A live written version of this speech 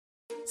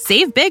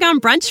Save big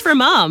on brunch for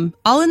mom,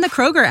 all in the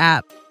Kroger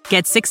app.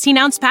 Get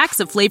 16-ounce packs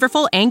of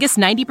flavorful Angus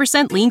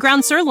 90% lean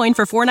ground sirloin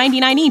for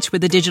 $4.99 each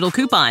with a digital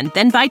coupon.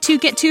 Then buy 2,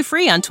 get 2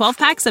 free on 12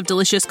 packs of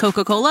delicious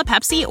Coca-Cola,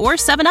 Pepsi, or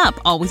 7-Up,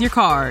 all with your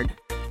card.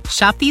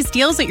 Shop these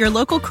deals at your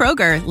local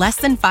Kroger, less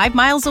than 5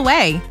 miles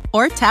away.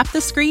 Or tap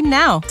the screen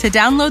now to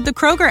download the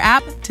Kroger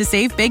app to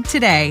save big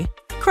today.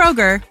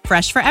 Kroger,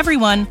 fresh for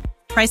everyone.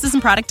 Prices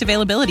and product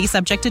availability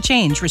subject to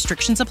change.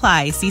 Restrictions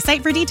apply. See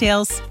site for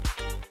details.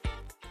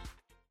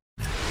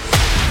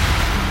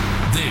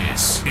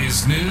 This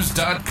is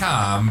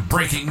News.com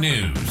breaking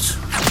news.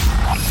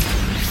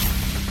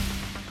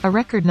 A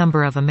record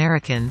number of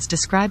Americans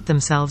described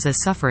themselves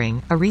as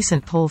suffering, a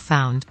recent poll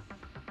found.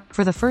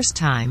 For the first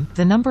time,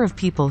 the number of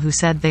people who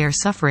said they are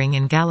suffering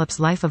in Gallup's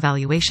Life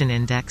Evaluation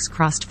Index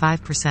crossed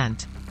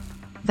 5%.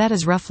 That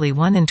is roughly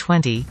 1 in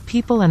 20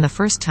 people, and the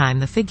first time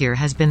the figure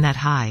has been that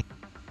high.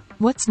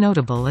 What's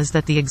notable is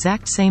that the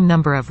exact same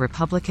number of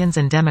Republicans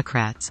and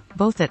Democrats,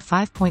 both at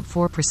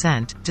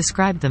 5.4%,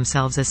 described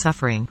themselves as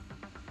suffering.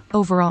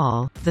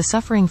 Overall, the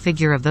suffering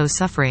figure of those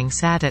suffering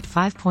sat at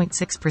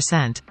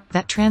 5.6%,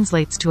 that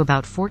translates to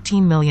about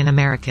 14 million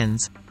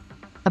Americans.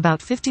 About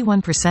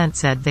 51%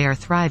 said they are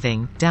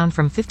thriving, down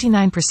from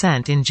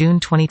 59% in June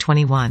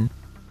 2021.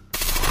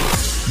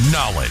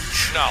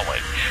 Knowledge.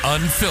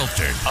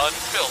 Unfiltered.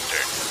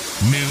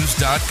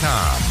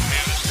 News.com.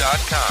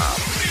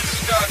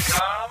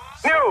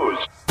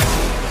 News.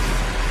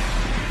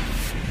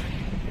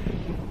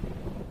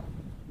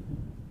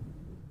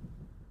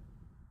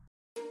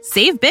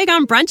 Save big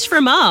on brunch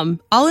for mom,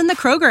 all in the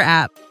Kroger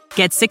app.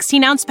 Get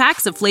 16-ounce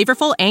packs of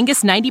flavorful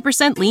Angus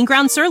 90% lean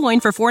ground sirloin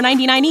for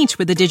 $4.99 each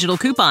with a digital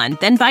coupon.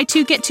 Then buy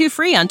 2, get 2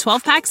 free on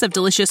 12 packs of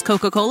delicious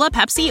Coca-Cola,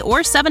 Pepsi, or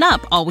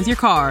 7-Up, all with your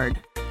card.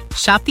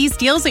 Shop these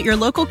deals at your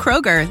local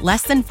Kroger,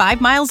 less than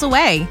 5 miles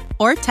away.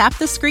 Or tap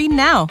the screen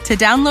now to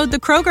download the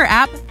Kroger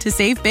app to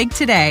save big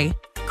today.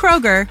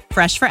 Kroger,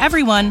 fresh for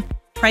everyone.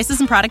 Prices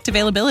and product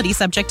availability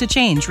subject to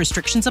change.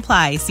 Restrictions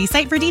apply. See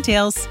site for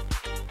details.